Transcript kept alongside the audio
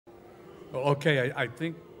Okay, I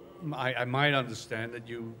think I might understand that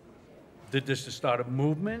you did this to start a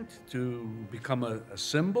movement, to become a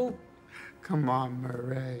symbol? Come on,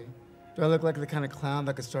 Murray. Do I look like the kind of clown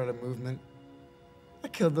that could start a movement? I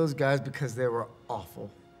killed those guys because they were awful.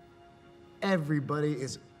 Everybody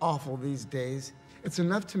is awful these days. It's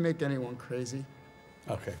enough to make anyone crazy.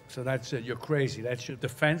 Okay, so that's it. You're crazy. That's your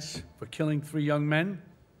defense for killing 3 young men?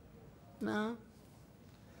 No.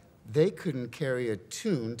 They couldn't carry a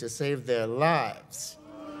tune to save their lives.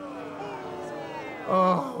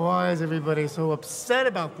 Oh, why is everybody so upset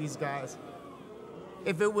about these guys?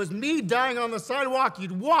 If it was me dying on the sidewalk,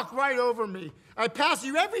 you'd walk right over me. I pass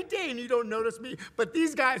you every day and you don't notice me. But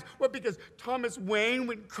these guys, what, because Thomas Wayne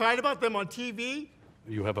cried about them on TV?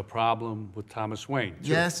 You have a problem with Thomas Wayne, too.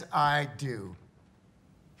 Yes, I do.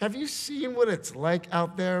 Have you seen what it's like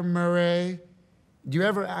out there, Murray? Do you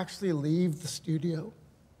ever actually leave the studio?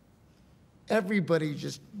 Everybody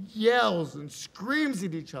just yells and screams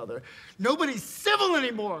at each other. Nobody's civil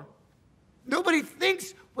anymore. Nobody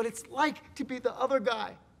thinks what it's like to be the other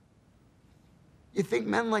guy. You think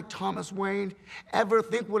men like Thomas Wayne ever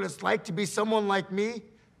think what it's like to be someone like me?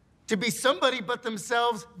 To be somebody but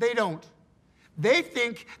themselves? They don't. They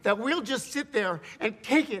think that we'll just sit there and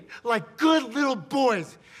take it like good little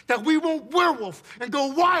boys, that we won't werewolf and go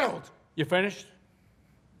wild. You finished?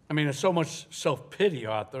 I mean, there's so much self-pity,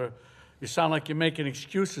 Arthur. You sound like you're making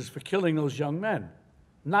excuses for killing those young men.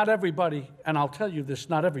 Not everybody, and I'll tell you this,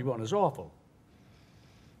 not everyone is awful.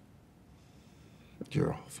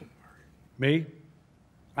 You're awful, Murray. Me?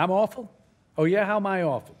 I'm awful? Oh yeah, how am I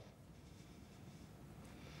awful?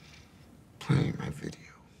 Playing my video.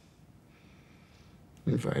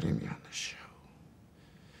 Inviting me on the show.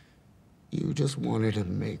 You just wanted to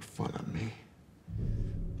make fun of me.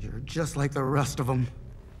 You're just like the rest of them.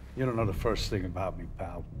 You don't know the first thing about me,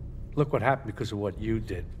 pal. Look what happened because of what you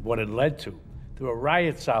did, what it led to. There were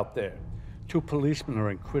riots out there. 2 policemen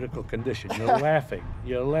are in critical condition. You're laughing.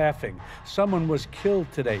 You're laughing. Someone was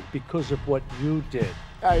killed today because of what you did.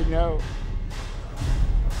 I know.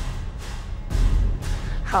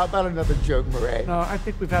 How about another joke, Murray? No, I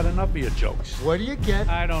think we've had enough of your jokes. What do you get?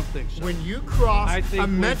 I don't think so. When you cross a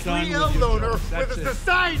mentally ill loner with a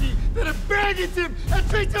society that abandons him and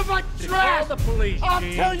treats him like trash! Call the police, I'll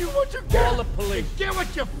Gene. tell you what you get! Call the police. You get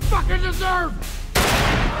what you fucking deserve!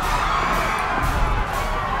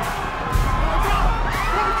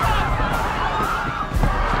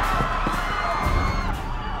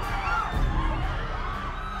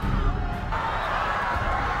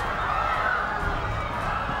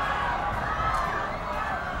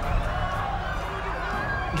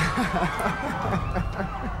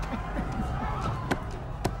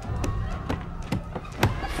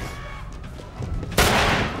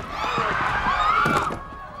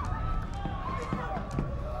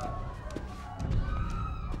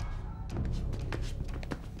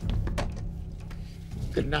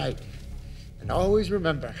 Good night. And always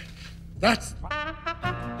remember, that's